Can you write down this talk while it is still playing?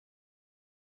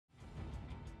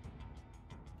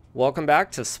Welcome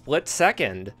back to Split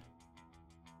Second.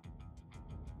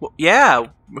 Well, yeah,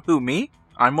 who, me?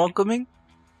 I'm welcoming?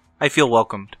 I feel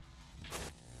welcomed.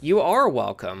 You are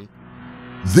welcome.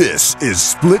 This is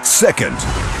Split Second.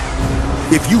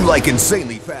 If you like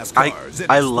insanely fast cars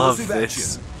I love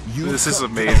this. This is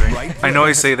amazing. I know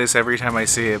I say this every time I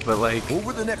see it, but like,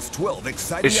 over the next 12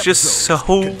 exciting it's just so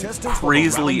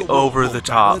crazily over the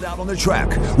top. Out on the track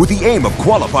with the aim of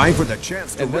qualifying for the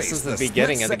chance to And this is the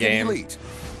beginning of the game.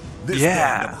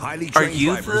 Yeah. Are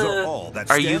you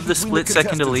the split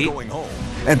second elite?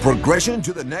 And progression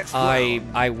to the next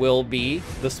round. I will be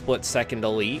the Split Second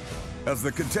elite. As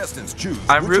the contestants choose,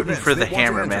 I'm rooting for the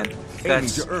hammer, man.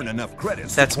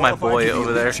 That's my boy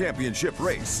over there. Championship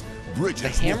race. The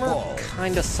hammer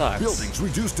kind of sucks. Buildings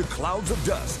reduced to clouds of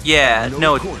dust. Yeah,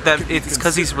 no, it's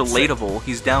because he's relatable.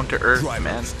 He's down to earth,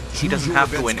 man. He doesn't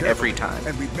have to win every time.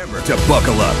 And remember to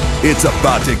buckle up. It's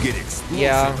about to get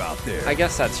explosive out there. I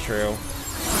guess that's true.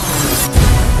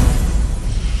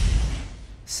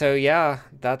 So yeah,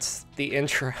 that's the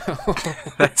intro.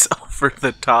 That's over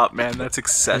the top, man. That's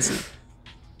excessive.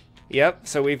 Yep,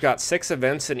 so we've got 6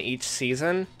 events in each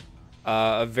season.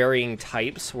 Of varying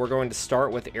types. We're going to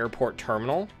start with Airport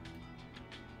Terminal.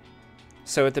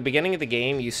 So at the beginning of the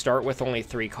game, you start with only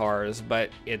 3 cars,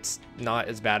 but it's not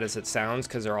as bad as it sounds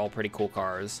because they're all pretty cool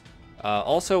cars.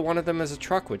 Also, one of them is a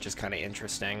truck, which is kind of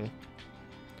interesting.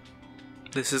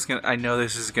 I know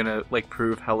this is gonna like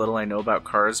prove how little I know about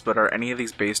cars, but are any of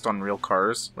these based on real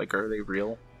cars? Like, are they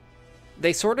real?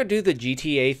 They sort of do the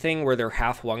GTA thing where they're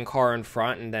half one car in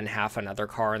front and then half another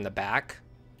car in the back.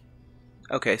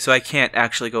 Okay, so I can't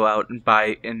actually go out and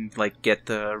buy and like get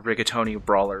the Rigatoni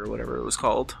Brawler or whatever it was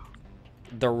called.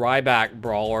 The Ryback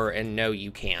Brawler, and no,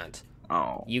 you can't.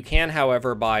 Oh. You can,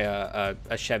 however, buy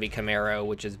a Chevy Camaro,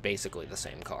 which is basically the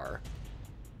same car.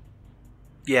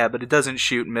 Yeah, but it doesn't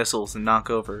shoot missiles and knock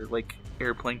over like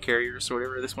airplane carriers or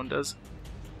whatever this one does.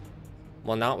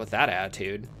 Well, not with that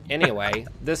attitude. Anyway,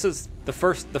 this is the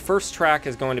first track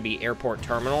is going to be Airport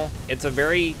Terminal. It's a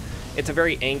very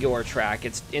angular track.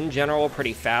 It's in general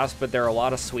pretty fast, but there are a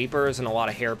lot of sweepers and a lot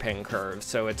of hairpin curves,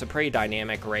 so it's a pretty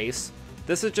dynamic race.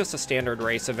 This is just a standard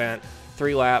race event.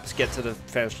 3 laps, get to the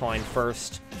finish line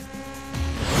first.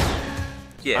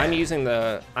 Yeah. I'm using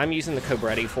the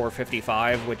Cobretti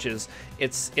 455, which is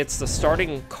it's the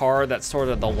starting car that's sort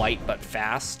of the light but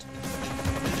fast.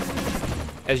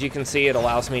 As you can see, it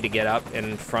allows me to get up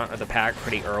in front of the pack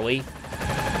pretty early.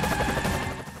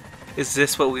 Is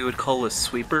this what we would call a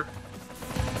sweeper?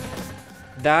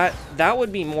 That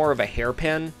would be more of a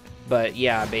hairpin, but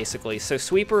yeah, basically. So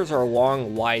sweepers are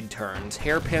long, wide turns.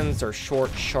 Hairpins are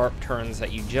short, sharp turns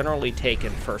that you generally take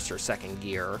in first or second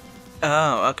gear.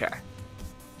 Oh, okay.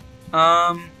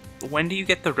 When do you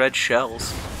get the red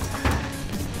shells?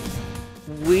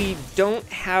 We don't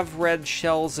have red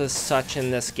shells as such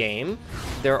in this game.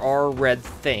 There are red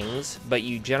things, but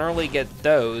you generally get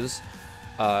those,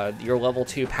 your level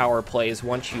 2 power plays,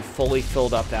 once you've fully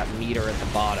filled up that meter at the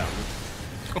bottom.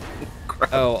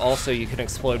 Oh, also you can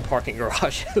explode parking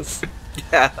garages.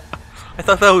 Yeah. I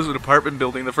thought that was an apartment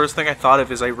building. The first thing I thought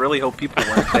of is I really hope people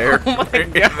weren't there. Oh my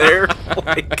in there.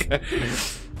 Like,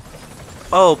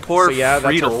 oh, poor So yeah,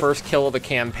 that's Friedel. our first kill of the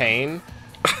campaign.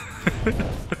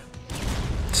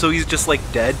 So he's just like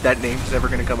dead? That name's never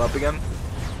gonna come up again?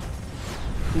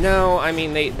 No, I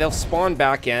mean they'll spawn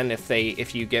back in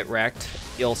if you get wrecked.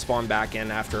 You'll spawn back in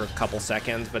after a couple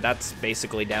seconds, but that's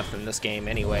basically death in this game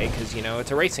anyway, because you know it's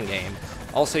a racing game.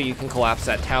 Also, you can collapse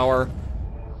that tower,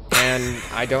 and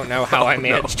I don't know how I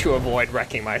managed to avoid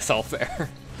wrecking myself there.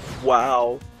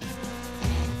 Wow.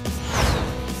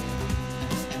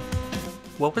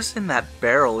 What was in that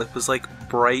barrel? It was like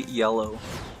bright yellow.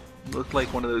 It looked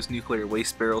like one of those nuclear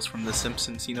waste barrels from The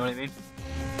Simpsons, you know what I mean?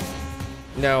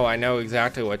 No, I know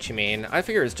exactly what you mean. I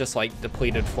figure it's just like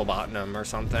depleted phlebotinum or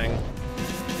something.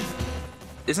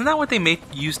 Isn't that what they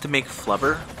used to make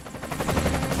flubber?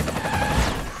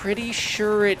 Pretty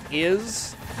sure it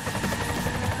is.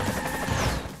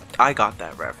 I got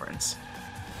that reference.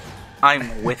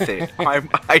 I'm with it.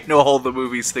 I know all the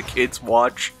movies the kids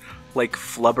watch, like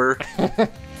Flubber.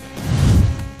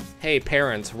 Hey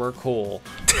parents, we're cool.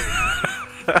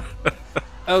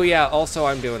 Oh yeah, also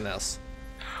I'm doing this.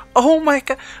 Oh my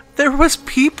god, there was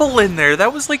people in there.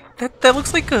 That was like that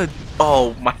looks like a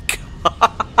oh my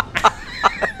god.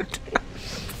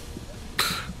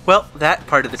 Well, that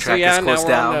part of the track is closed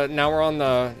down. Now we're on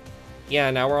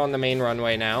the main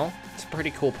runway now. It's a pretty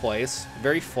cool place.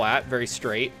 Very flat, very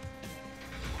straight.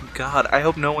 God, I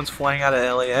hope no one's flying out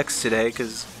of LAX today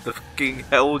because the fucking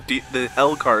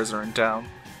hell cars are in town.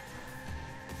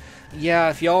 Yeah,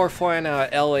 if y'all are flying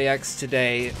out LAX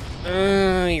today,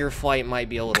 Your flight might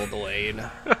be a little delayed.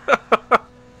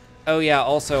 Oh yeah,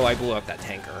 also I blew up that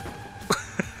tanker.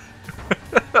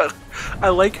 I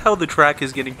like how the track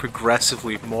is getting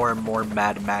progressively more and more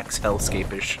Mad Max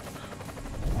hellscape-ish.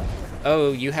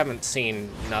 Oh, you haven't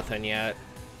seen nothing yet.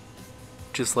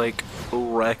 Just like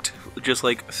wrecked, just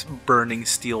like burning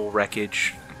steel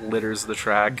wreckage litters the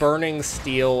track. Burning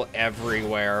steel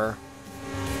everywhere.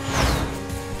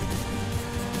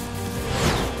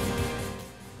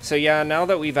 So yeah, now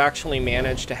that we've actually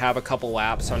managed to have a couple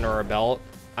laps under our belt,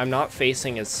 I'm not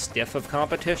facing as stiff of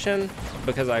competition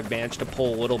because I've managed to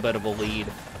pull a little bit of a lead.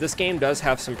 This game does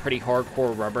have some pretty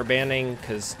hardcore rubber banding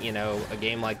because, you know, a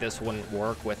game like this wouldn't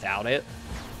work without it.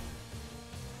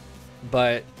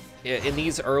 But in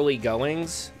these early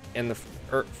goings, in the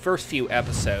first few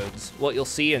episodes, what you'll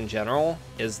see in general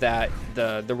is that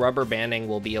the rubber banding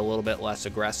will be a little bit less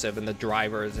aggressive and the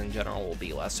drivers in general will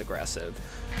be less aggressive.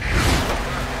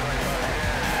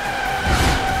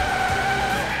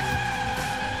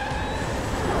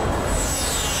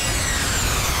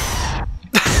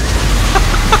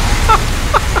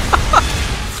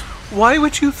 Why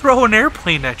would you throw an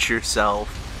airplane at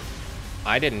yourself?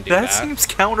 I didn't do that. That seems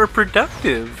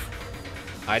counterproductive.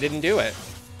 I didn't do it.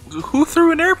 Who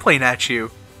threw an airplane at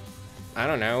you? I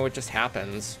don't know, it just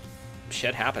happens.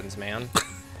 Shit happens, man.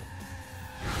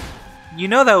 You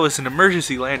know that was an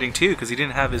emergency landing too, because he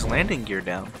didn't have his landing gear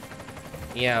down.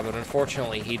 Yeah, but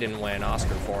unfortunately he didn't win an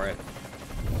Oscar for it.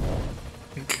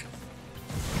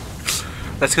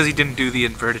 That's because he didn't do the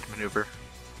inverted maneuver.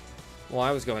 Well,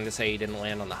 I was going to say he didn't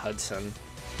land on the Hudson.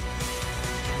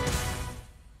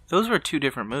 Those were two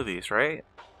different movies, right?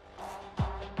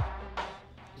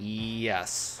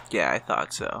 Yes. Yeah, I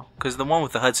thought so. Because the one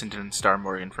with the Hudson didn't star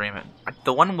Morgan Freeman.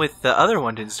 The one with the other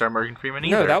one didn't star Morgan Freeman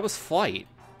either. No, that was Flight.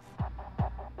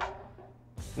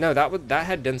 No, that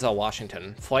had Denzel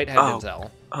Washington. Flight had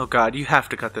Denzel. Oh god, you have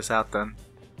to cut this out then.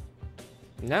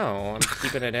 No, I'm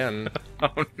keeping it in.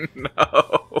 Oh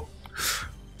no.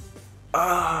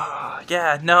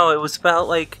 Yeah, no, it was about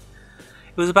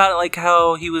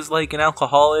how he was like an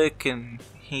alcoholic and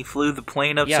he flew the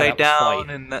plane upside down. Flight.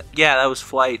 And that was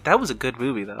Flight. That was a good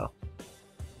movie though.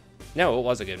 No, it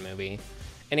was a good movie.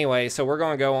 Anyway, so we're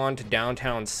going to go on to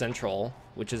Downtown Central,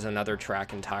 which is another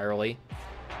track entirely.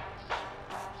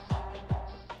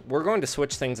 We're going to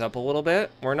switch things up a little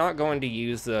bit. We're not going to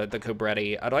use the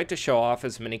Cobretti. I'd like to show off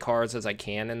as many cars as I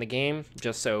can in the game,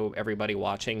 just so everybody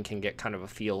watching can get kind of a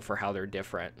feel for how they're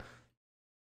different.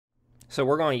 So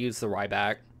we're going to use the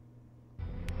Ryback.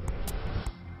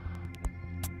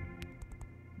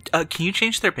 Can you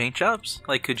change their paint jobs?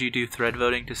 Like, could you do thread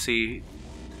voting to see,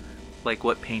 like,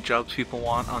 what paint jobs people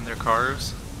want on their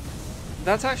cars?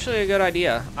 That's actually a good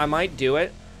idea. I might do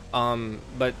it.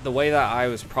 But the way that I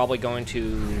was probably going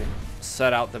to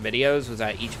set out the videos was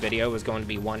that each video was going to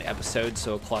be one episode,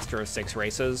 so a cluster of 6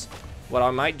 races. What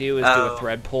I might do is do a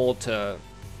thread poll to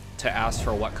ask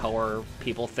for what color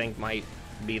people think might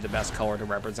be the best color to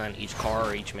represent each car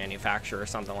or each manufacturer or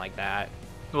something like that.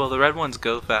 Well, the red ones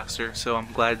go faster, so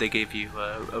I'm glad they gave you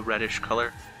a reddish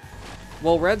color.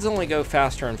 Well, reds only go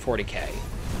faster in 40K.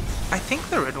 I think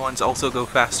the red ones also go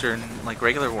faster in, like,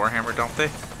 regular Warhammer, don't they?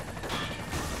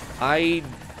 I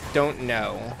don't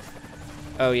know.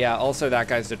 Oh yeah, also that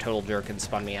guy's the total jerk and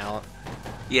spun me out.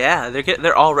 Yeah,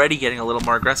 they're already getting a little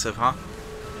more aggressive, huh?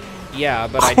 Yeah,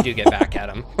 but I do get back at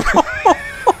him.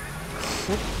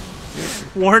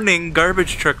 Warning,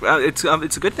 garbage truck. It's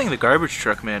a good thing the garbage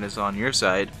truck man is on your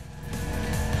side.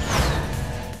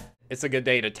 It's a good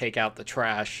day to take out the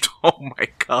trash. Oh my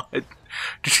god.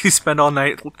 Did you spend all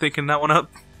night thinking that one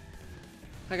up?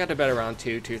 I got to bed around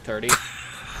 2:30.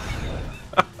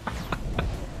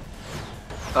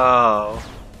 Oh.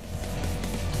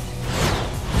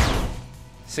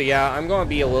 So yeah, I'm going to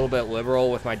be a little bit liberal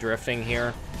with my drifting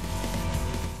here.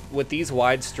 With these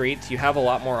wide streets, you have a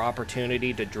lot more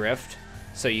opportunity to drift,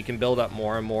 so you can build up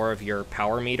more and more of your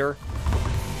power meter.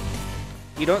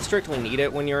 You don't strictly need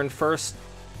it when you're in first.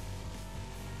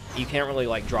 You can't really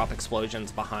like drop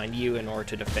explosions behind you in order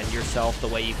to defend yourself the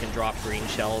way you can drop green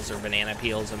shells or banana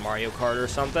peels in Mario Kart or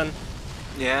something.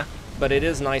 Yeah. But it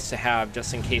is nice to have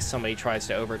just in case somebody tries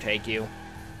to overtake you.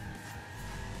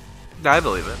 I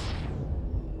believe it.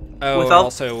 Oh, and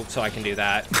also so I can do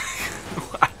that.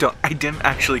 I didn't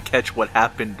actually catch what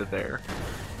happened there.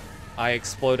 I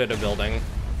exploded a building.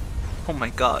 Oh my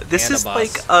god. This is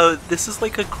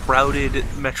like a crowded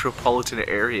metropolitan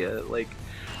area. Like,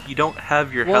 you don't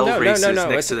have your hell races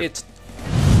next to the...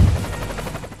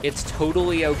 It's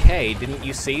totally okay. Didn't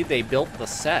you see? They built the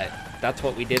set. That's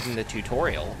what we did in the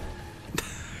tutorial.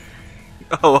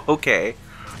 Oh, okay.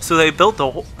 So they built the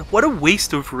whole... What a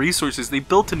waste of resources. They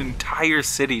built an entire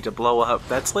city to blow up.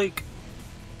 That's like...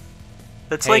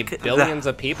 That's hey, like... billions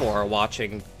of people are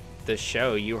watching this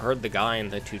show. You heard the guy in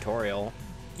the tutorial.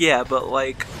 Yeah, but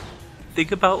like...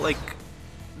 Think about like...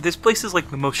 This place is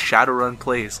like the most Shadowrun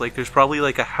place. Like there's probably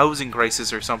like a housing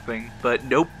crisis or something. But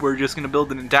nope, we're just gonna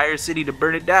build an entire city to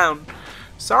burn it down.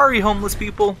 Sorry, homeless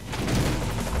people.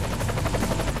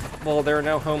 Well, there are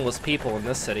no homeless people in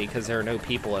this city because there are no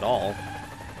people at all.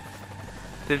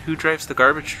 Then who drives the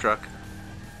garbage truck?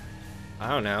 I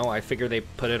don't know. I figure they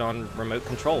put it on remote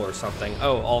control or something.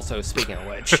 Oh, also, speaking of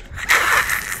which.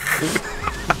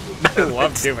 I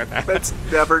love doing that. That's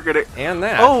never gonna... And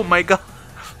that. Oh my god.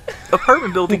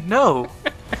 Apartment building, no.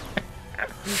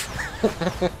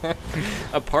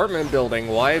 Apartment building,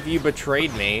 why have you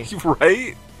betrayed me?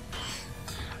 Right?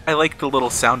 I like the little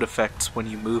sound effects when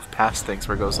you move past things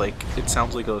where it goes like... It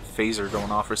sounds like a phaser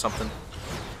going off or something.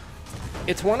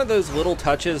 It's one of those little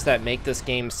touches that make this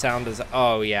game sound as...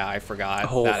 Oh, yeah, I forgot.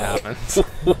 Oh. That happens.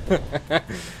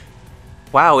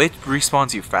 Wow, it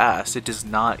respawns you fast. It does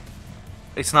not...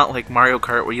 It's not like Mario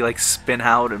Kart where you like spin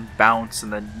out and bounce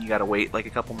and then you gotta wait like a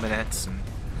couple minutes. And...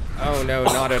 Oh, no,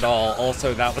 not at all.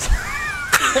 Also, that was...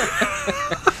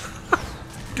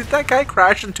 Did that guy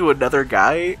crash into another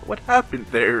guy? What happened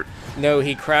there? No,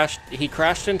 he crashed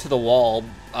into the wall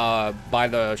by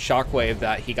the shockwave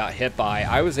that he got hit by.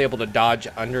 I was able to dodge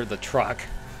under the truck.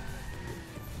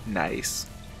 Nice.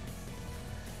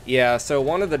 Yeah, so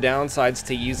one of the downsides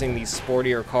to using these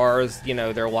sportier cars, you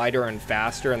know, they're lighter and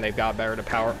faster and they've got better to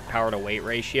power to weight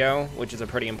ratio, which is a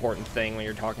pretty important thing when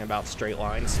you're talking about straight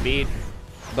line speed.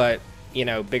 But, you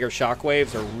know, bigger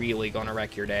shockwaves are really going to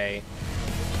wreck your day.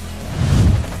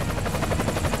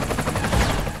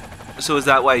 So is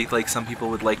that why like some people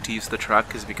would like to use the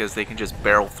truck, is because they can just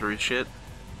barrel through shit?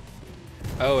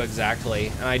 Oh,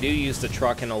 exactly. And I do use the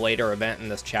truck in a later event in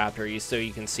this chapter, so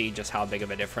you can see just how big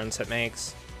of a difference it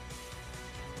makes.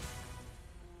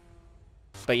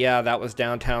 But yeah, that was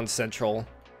downtown Central.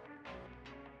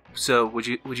 So would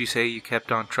you say you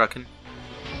kept on trucking?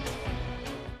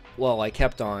 Well, I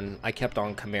kept on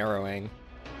Camaroing.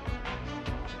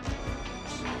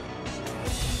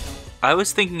 I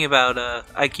was thinking about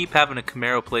I keep having a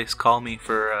Camaro place call me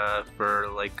for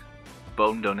like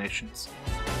bone donations.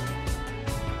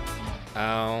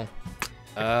 Oh.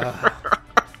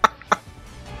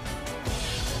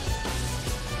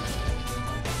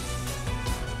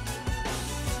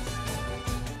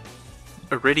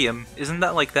 Iridium, isn't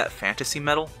that like that fantasy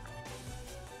metal?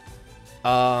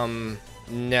 No.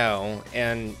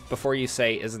 And before you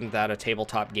say, isn't that a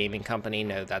tabletop gaming company?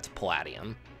 No, that's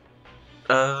Palladium.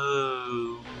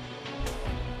 Oh.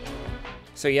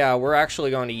 So yeah, we're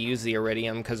actually going to use the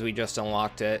Iridium because we just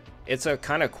unlocked it. It's a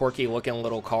kind of quirky looking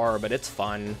little car, but it's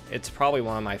fun. It's probably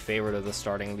one of my favorite of the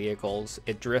starting vehicles.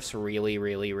 It drifts really,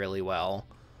 really, really well.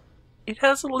 It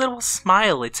has a little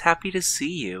smile. It's happy to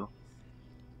see you.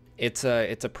 It's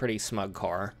a pretty smug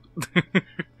car.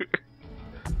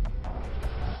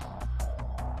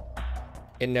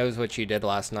 It knows what you did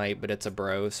last night, but it's a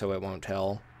bro, so it won't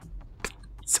tell.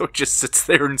 So it just sits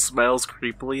there and smiles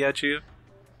creepily at you?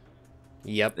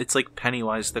 Yep. It's like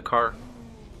Pennywise the car.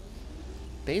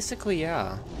 Basically,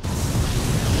 yeah.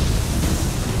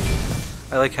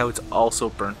 I like how it's also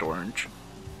burnt orange.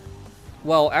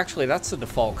 Well, actually, that's the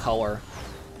default color.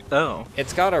 Oh.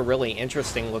 It's got a really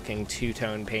interesting looking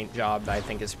two-tone paint job that I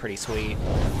think is pretty sweet.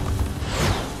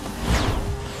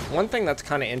 One thing that's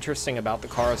kind of interesting about the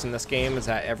cars in this game is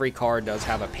that every car does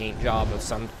have a paint job of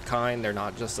some kind. They're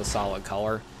not just a solid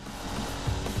color.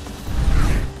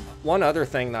 One other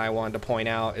thing that I wanted to point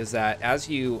out is that as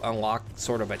you unlock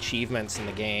sort of achievements in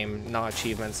the game, not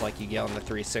achievements like you get on the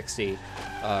 360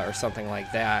 or something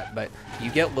like that, but you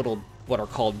get little what are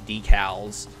called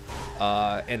decals,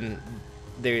 and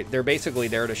they're basically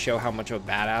there to show how much of a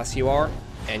badass you are,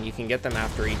 and you can get them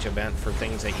after each event for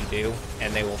things that you do,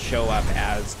 and they will show up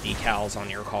as decals on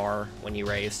your car when you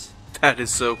race. That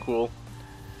is so cool.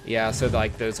 Yeah, so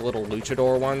like those little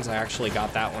luchador ones, I actually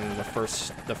got that one in the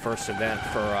first event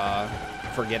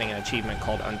for getting an achievement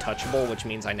called Untouchable, which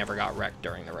means I never got wrecked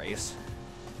during the race.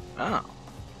 Oh.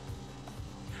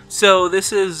 So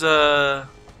this is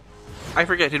I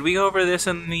forget, did we go over this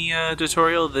in the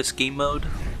tutorial, this game mode?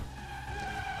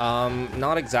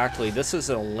 Not exactly. This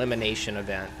is an elimination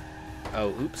event.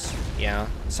 Oh, oops. Yeah.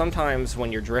 Sometimes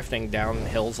when you're drifting down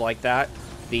hills like that,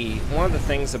 one of the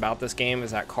things about this game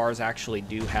is that cars actually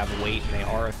do have weight and they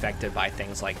are affected by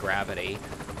things like gravity.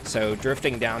 So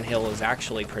drifting downhill is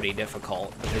actually pretty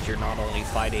difficult because you're not only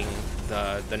fighting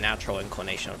the natural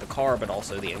inclination of the car, but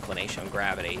also the inclination of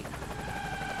gravity.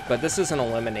 but this is an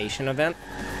elimination event.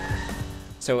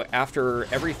 So after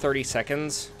every 30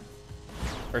 seconds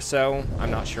or so,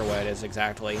 I'm not sure what it is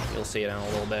exactly, you'll see it in a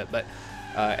little bit, but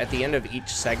at the end of each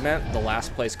segment, the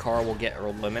last place car will get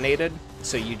eliminated,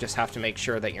 so you just have to make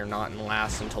sure that you're not in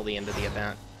last until the end of the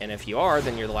event. And if you are,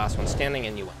 then you're the last one standing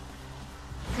and you win.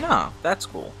 No, that's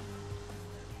cool.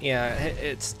 Yeah,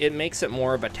 it makes it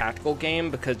more of a tactical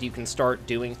game because you can start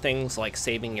doing things like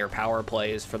saving your power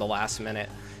plays for the last minute.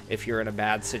 If you're in a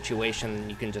bad situation,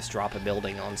 you can just drop a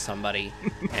building on somebody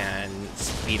and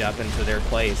speed up into their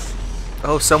place.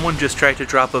 Oh, someone just tried to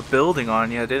drop a building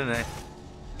on you, didn't they?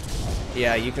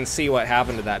 Yeah, you can see what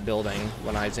happened to that building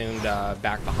when I zoomed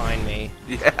back behind me.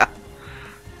 Yeah.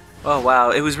 Oh, wow.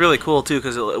 It was really cool, too,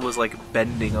 because it was, like,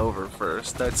 bending over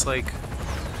first. That's, like...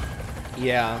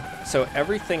 Yeah, so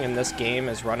everything in this game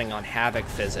is running on Havoc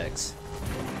physics.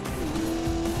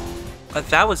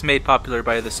 That was made popular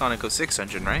by the Sonic 06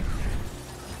 engine, right?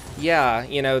 Yeah,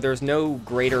 you know, there's no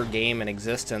greater game in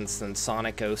existence than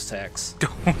Sonic 06.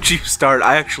 Don't you start.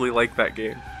 I actually like that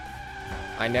game.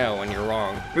 I know, and you're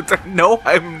wrong. No,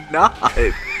 I'm not.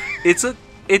 It's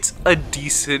a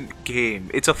decent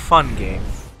game. It's a fun game.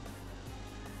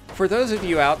 For those of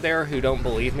you out there who don't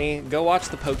believe me, go watch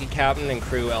the Poke Captain and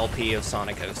Crew LP of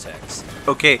Sonic 06.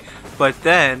 Okay, but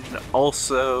then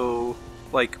also,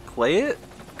 like, play it?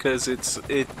 Because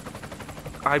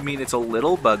I mean, it's a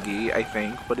little buggy, I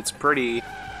think, but it's pretty...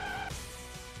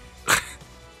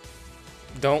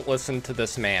 Don't listen to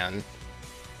this man.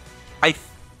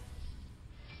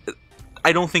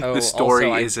 I don't think the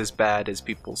story is as bad as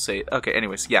people say. Okay,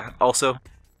 anyways, yeah, also...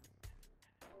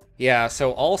 Yeah,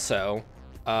 so also,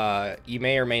 you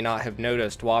may or may not have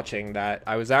noticed watching that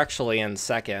I was actually in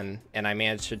second, and I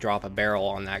managed to drop a barrel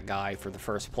on that guy for the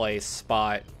first place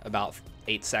spot about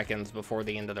 8 seconds before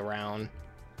the end of the round.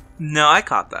 No, I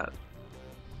caught that.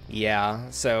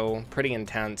 Yeah, so pretty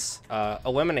intense.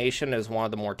 Elimination is one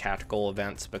of the more tactical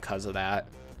events because of that.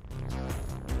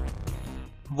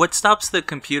 What stops the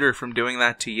computer from doing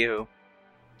that to you?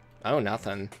 Oh,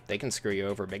 nothing. They can screw you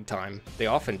over big time. They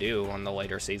often do on the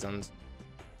later seasons.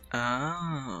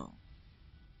 Oh.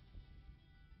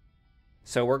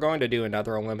 So we're going to do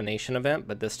another elimination event,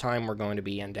 but this time we're going to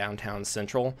be in Downtown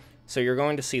Central. So you're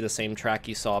going to see the same track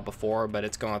you saw before, but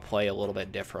it's going to play a little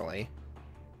bit differently.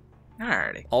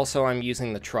 Alrighty. Also, I'm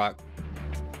using the truck.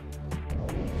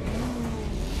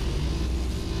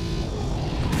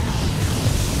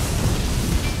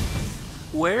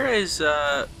 Where is,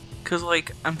 cause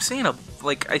like, I'm seeing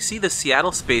I see the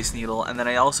Seattle Space Needle, and then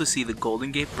I also see the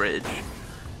Golden Gate Bridge.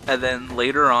 And then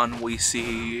later on we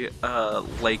see,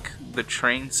 like, the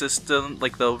train system,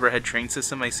 like the overhead train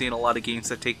system I see in a lot of games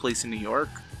that take place in New York.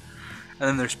 And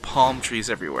then there's palm trees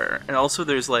everywhere. And also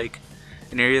there's, like,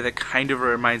 an area that kind of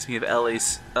reminds me of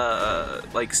LA's,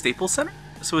 like, Staples Center.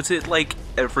 So it's like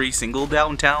every single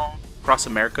downtown across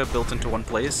America built into one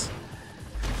place.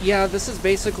 Yeah, this is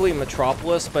basically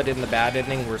Metropolis, but in the bad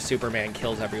ending where Superman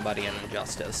kills everybody in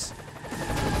Injustice.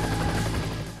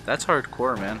 That's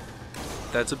hardcore, man.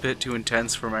 That's a bit too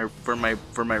intense for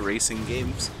my racing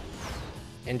games.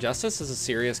 Injustice is a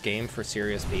serious game for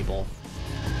serious people.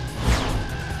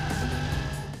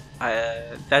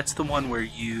 That's the one where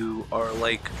you are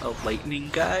like a lightning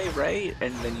guy, right?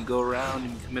 And then you go around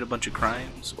and you commit a bunch of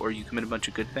crimes, or you commit a bunch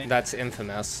of good things? That's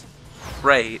Infamous.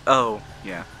 Right, oh,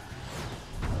 yeah.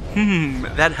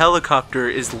 That helicopter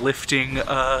is lifting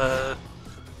a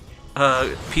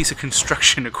piece of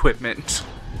construction equipment.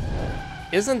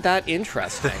 Isn't that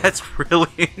interesting? That's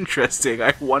really interesting.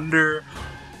 I wonder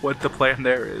what the plan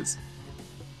there is.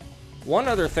 One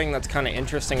other thing that's kind of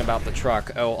interesting about the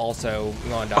truck... Oh, also,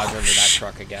 you want to dodge over that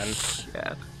truck again.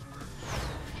 Yeah.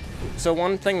 So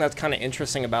one thing that's kind of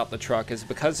interesting about the truck is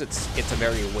because it's a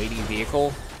very weighty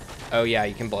vehicle... Oh yeah,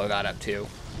 you can blow that up too.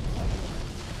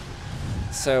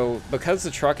 So, because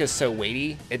the truck is so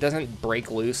weighty, it doesn't break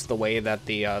loose the way that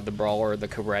the Brawler or the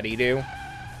Cabretti do.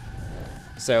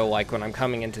 So, like, when I'm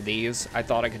coming into these, I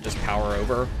thought I could just power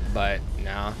over, but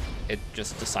nah, it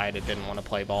just decided it didn't want to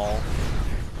play ball.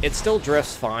 It still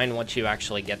drifts fine once you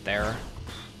actually get there.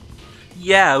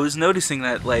 Yeah, I was noticing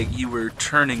that, like, you were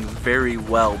turning very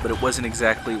well, but it wasn't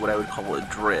exactly what I would call a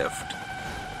drift.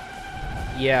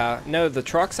 Yeah, no, the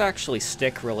trucks actually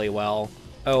stick really well.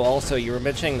 Oh, also, you were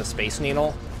mentioning the Space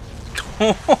Needle?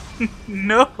 Oh,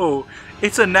 no!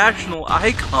 It's a national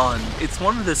icon! It's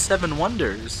one of the 7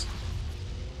 wonders.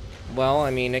 Well,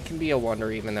 I mean, it can be a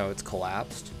wonder even though it's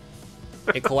collapsed.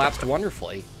 It collapsed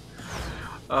wonderfully.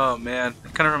 Oh, man.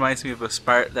 It kind of reminds me of that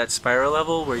Spyro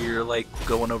level where you're, like,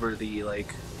 going over the,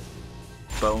 like,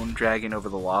 bone dragging over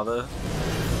the lava.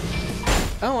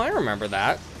 Oh, I remember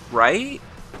that. Right?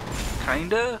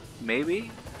 Kinda,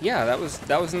 maybe. Yeah, that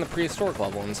was in the prehistoric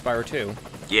level in Spyro 2.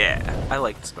 Yeah, I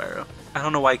liked Spyro. I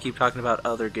don't know why I keep talking about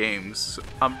other games.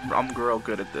 I'm real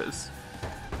good at this.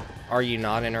 Are you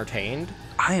not entertained?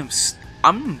 I'm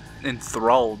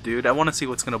enthralled, dude. I want to see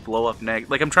what's gonna blow up next.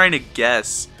 Like, I'm trying to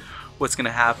guess what's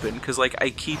gonna happen because, like, I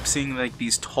keep seeing like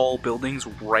these tall buildings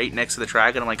right next to the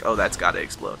track, and I'm like, oh, that's gotta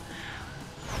explode.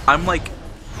 I'm like,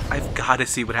 I've got to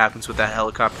see what happens with that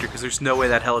helicopter because there's no way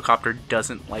that helicopter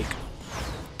doesn't like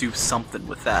do something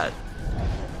with that.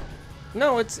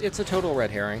 No, it's a total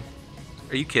red herring.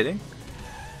 Are you kidding?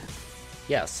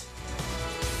 Yes.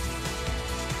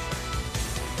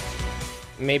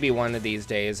 Maybe one of these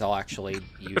days I'll actually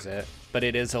use it, but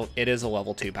it is a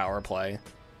level 2 power play.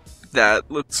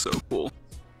 That looks so cool.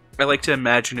 I like to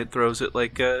imagine it throws it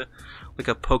like a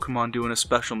Pokemon doing a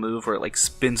special move where it like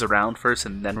spins around first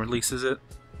and then releases it.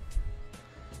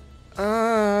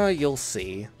 You'll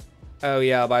see. Oh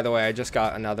yeah, by the way, I just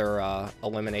got another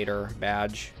Eliminator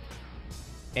badge.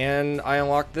 And I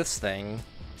unlocked this thing.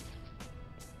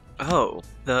 Oh,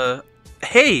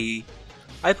 hey!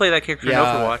 I play that character in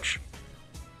Overwatch.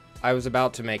 I was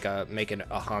about to make a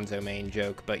Hanzo main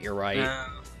joke, but you're right.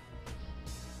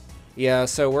 Yeah,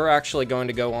 so we're actually going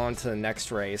to go on to the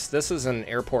next race. This is an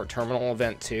airport terminal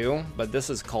event too, but this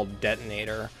is called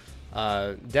Detonator.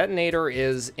 Detonator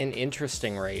is an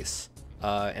interesting race,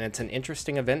 and it's an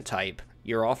interesting event type.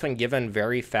 You're often given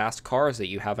very fast cars that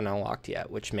you haven't unlocked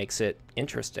yet, which makes it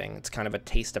interesting. It's kind of a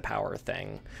taste of power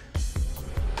thing.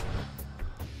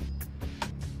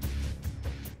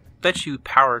 Bet you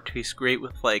power tastes great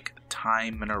with like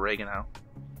thyme and oregano.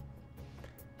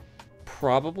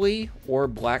 Probably, or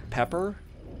black pepper.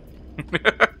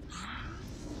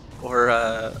 or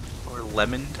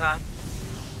lemon thyme.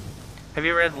 Have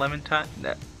you ever had lemon thyme?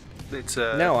 No, it's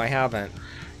No, I haven't.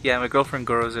 Yeah, my girlfriend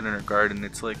grows it in her garden.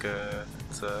 It's like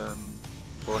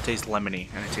well, it tastes lemony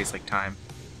and it tastes like thyme.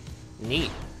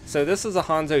 Neat. So this is a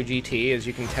Hanzo GT. As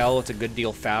you can tell, it's a good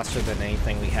deal faster than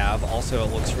anything we have. Also,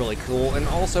 it looks really cool, and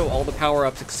also all the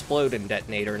power-ups explode in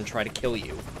Detonator and try to kill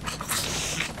you.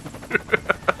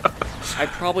 I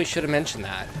probably should have mentioned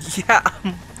that. Yeah.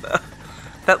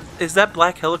 Is that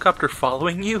black helicopter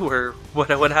following you, or what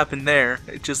happened there?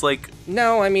 It just like...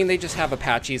 No, I mean, they just have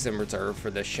Apaches in reserve for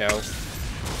this show.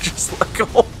 Just like,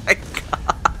 oh my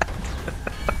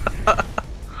god.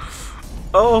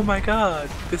 Oh my god,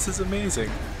 this is amazing.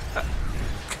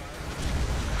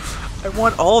 I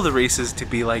want all the races to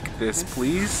be like this,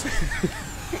 please.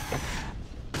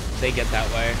 They get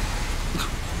that way.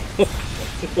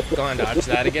 Go on, dodge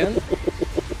that again.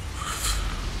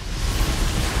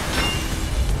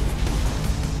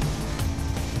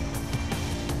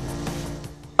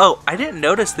 Oh, I didn't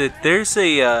notice that there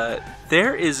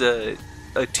is a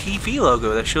TV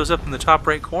logo that shows up in the top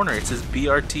right corner. It says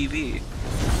BRTV.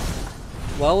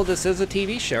 Well, this is a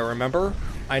TV show, remember?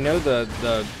 I know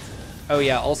the... Oh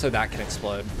yeah, also that can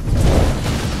explode.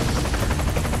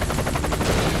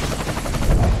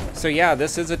 So yeah,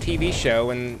 this is a TV show,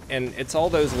 and it's all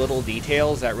those little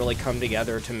details that really come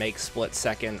together to make Split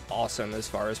Second awesome as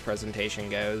far as presentation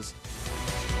goes.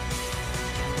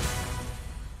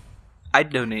 I'd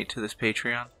donate to this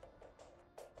Patreon.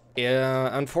 Yeah,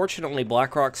 unfortunately,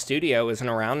 BlackRock Studio isn't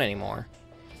around anymore.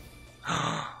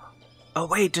 Oh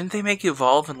wait, didn't they make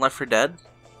Evolve and Left 4 Dead?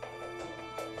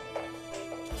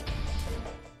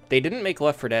 They didn't make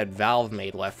Left 4 Dead, Valve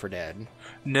made Left 4 Dead.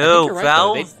 No, right,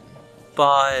 Valve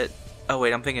bought... Oh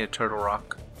wait, I'm thinking of Turtle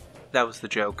Rock. That was the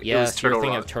joke. Yeah, it was you're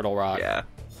thinking of Turtle Rock. Yeah,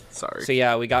 sorry. So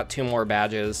yeah, we got 2 more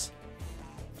badges.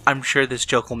 I'm sure this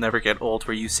joke will never get old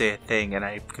where you say a thing and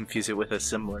I confuse it with a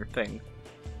similar thing.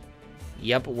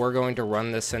 Yep, we're going to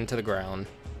run this into the ground.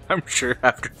 I'm sure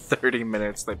after 30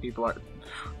 minutes that people aren't...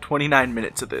 29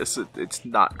 minutes of this, it's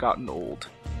not gotten old.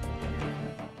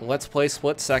 Let's play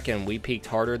Split Second. We peaked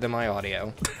harder than my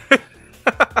audio.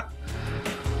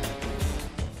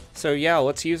 So yeah,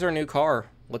 let's use our new car.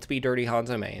 Let's be Dirty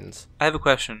Hanzo mains. I have a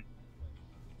question.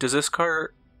 Does this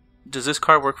car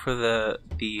work for the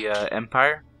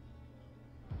Empire?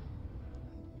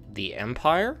 The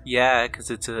Empire? Yeah, because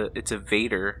it's a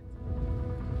Vader.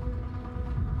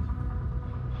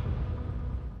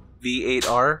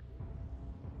 V8R?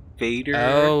 Vader?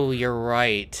 Oh, you're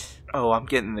right. Oh, I'm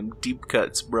getting them deep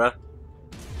cuts, bruh.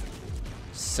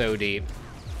 So deep.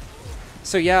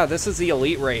 So yeah, this is the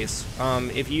Elite race.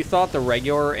 If you thought the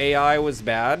regular AI was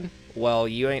bad, well,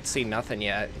 you ain't seen nothing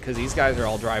yet, because these guys are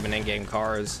all driving in-game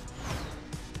cars.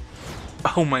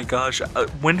 Oh my gosh,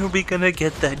 when are we gonna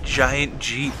get that giant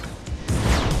Jeep?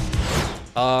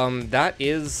 That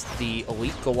is the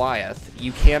Elite Goliath.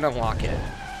 You can unlock it,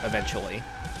 eventually.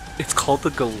 It's called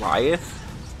the Goliath?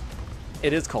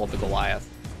 It is called the Goliath.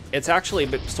 It's actually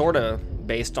sort of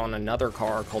based on another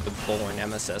car called the Bowler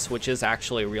Nemesis, which is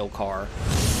actually a real car.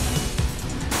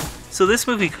 So this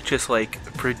movie just, like,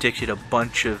 predicted a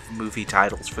bunch of movie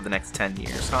titles for the next 10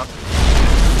 years, huh?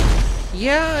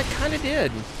 Yeah, it kind of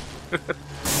did.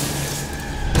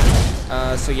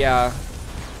 So yeah,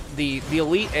 the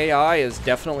Elite AI is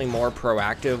definitely more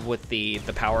proactive with the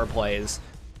power plays,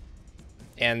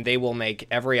 and they will make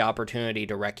every opportunity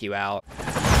to wreck you out.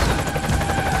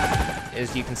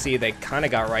 As you can see, they kind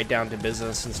of got right down to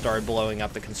business and started blowing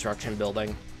up the construction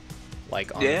building,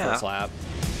 like on the first lap.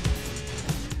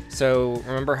 So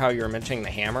remember how you were mentioning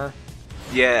the hammer?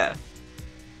 Yeah.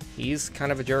 He's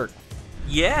kind of a jerk.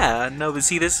 Yeah, no, but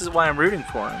see, this is why I'm rooting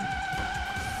for him.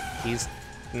 He's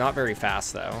not very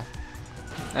fast, though.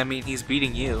 I mean, he's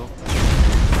beating you.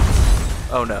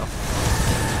 Oh, no.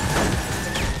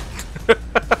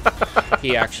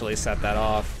 He actually set that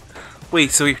off.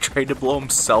 Wait, so he tried to blow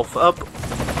himself up?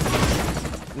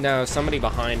 No, somebody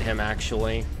behind him,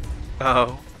 actually.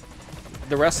 Oh.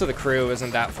 The rest of the crew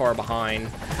isn't that far behind.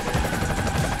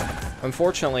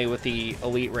 Unfortunately, with the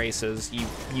elite races,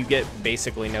 you get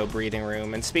basically no breathing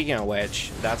room. And speaking of which,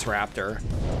 that's Raptor.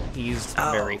 He's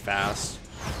very fast.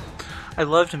 I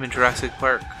loved him in Jurassic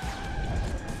Park.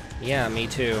 Yeah, me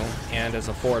too. And as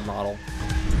a Ford model.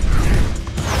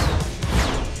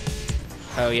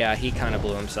 Oh yeah, he kind of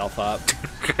blew himself up.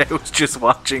 I was just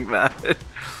watching that.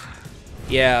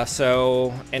 Yeah,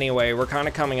 so anyway, we're kind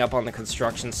of coming up on the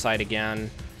construction site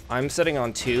again. I'm sitting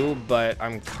on 2, but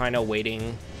I'm kind of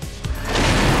waiting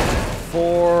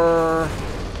for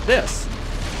this.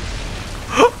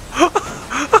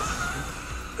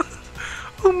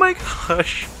 Oh my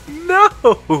gosh.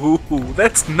 No!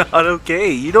 That's not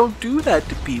okay. You don't do that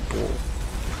to people.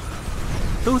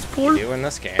 Those poor... You do in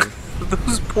this game.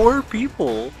 Those poor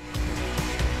people.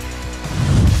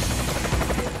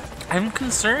 I'm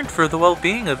concerned for the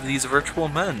well-being of these virtual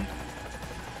men.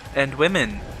 And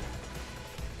women.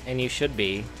 And you should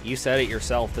be. You said it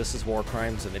yourself, this is War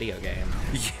Crimes, a video game.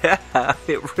 Yeah,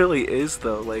 it really is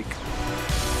though, like...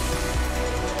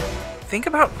 Think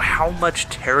about how much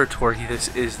territory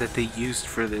this is that they used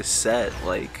for this set,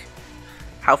 like...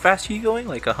 How fast are you going?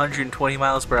 Like 120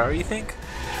 miles per hour, you think?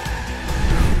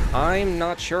 I'm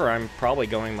not sure, I'm probably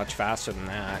going much faster than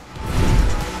that.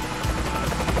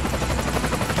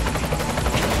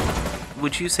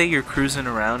 Would you say you're cruising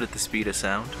around at the speed of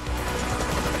sound?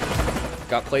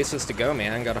 Got places to go,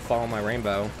 man. Gotta follow my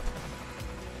rainbow.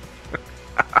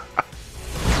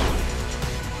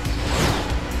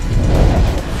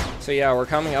 So yeah, we're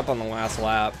coming up on the last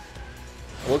lap.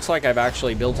 It looks like I've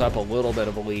actually built up a little bit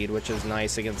of a lead, which is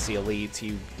nice against the elites.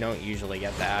 You don't usually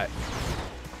get that.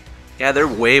 Yeah, they're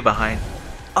way behind.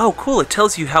 Oh, cool. It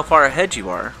tells you how far ahead you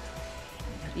are.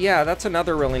 Yeah, that's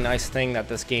another really nice thing that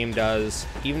this game does.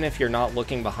 Even if you're not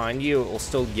looking behind you, it will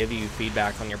still give you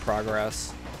feedback on your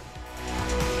progress.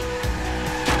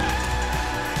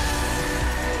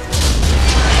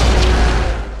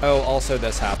 Oh, also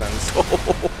this happens.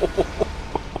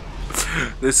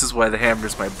 This is why the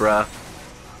hammer's my bruh.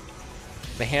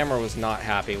 The hammer was not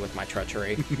happy with my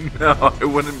treachery. No, it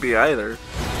wouldn't be either.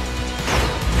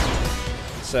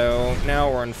 So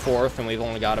now we're in 4th and we've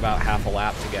only got about half a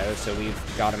lap to go, so we've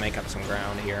got to make up some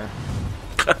ground here.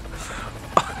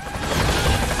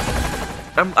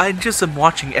 I just am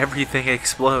watching everything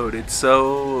explode. It's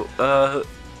so,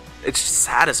 it's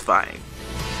satisfying.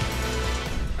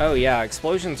 Oh yeah,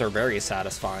 explosions are very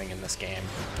satisfying in this game.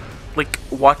 Like,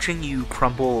 watching you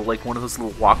crumble like one of those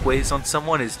little walkways on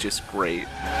someone is just great.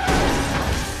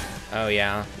 Oh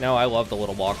yeah, no, I love the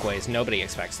little walkways. Nobody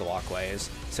expects the walkways.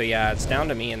 So yeah, it's down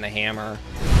to me and the hammer.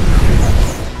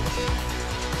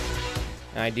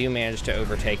 And I do manage to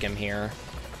overtake him here.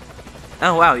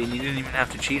 Oh wow, you didn't even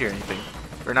have to cheat or anything.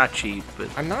 Or not cheat, but...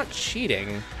 I'm not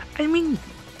cheating. I mean,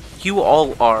 you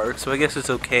all are, so I guess it's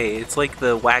okay. It's like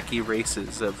the wacky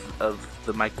races of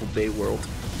the Michael Bay world.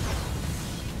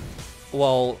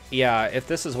 Well, yeah, if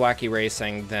this is wacky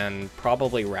racing, then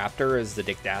probably Raptor is the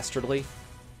Dick Dastardly.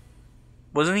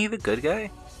 Wasn't he the good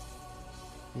guy?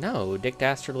 No, Dick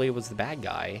Dastardly was the bad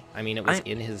guy. I mean, it was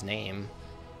in his name.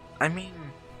 I mean,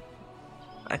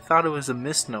 I thought it was a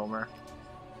misnomer.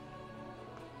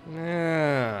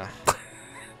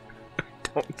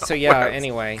 So yeah,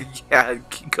 anyway. Yeah,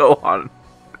 go on.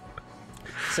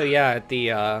 So yeah, at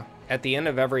the end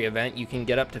of every event, you can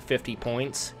get up to 50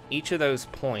 points. Each of those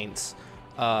points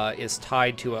is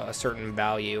tied to a certain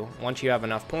value. Once you have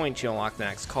enough points, you unlock the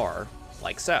next car,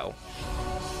 like so.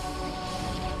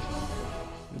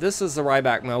 This is the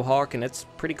Ryback Mohawk, and it's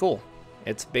pretty cool.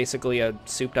 It's basically a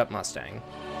souped-up Mustang.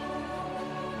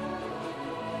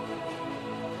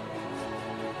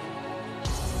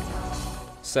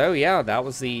 So yeah, that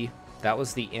was the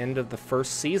end of the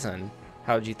first season.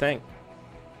 How did you think?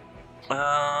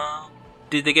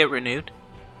 Did they get renewed?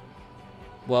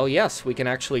 Well, yes, we can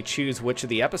actually choose which of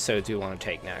the episodes we want to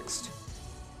take next.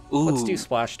 Ooh. Let's do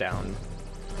Splashdown.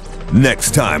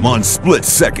 Next time on Split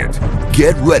Second,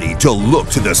 get ready to look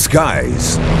to the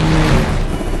skies.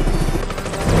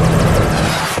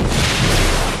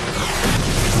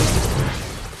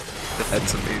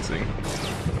 That's amazing.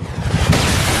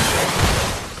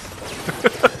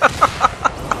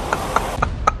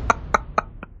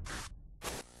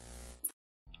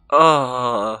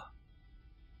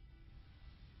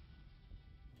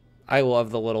 I love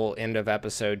the little end of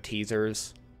episode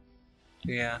teasers.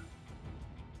 Yeah.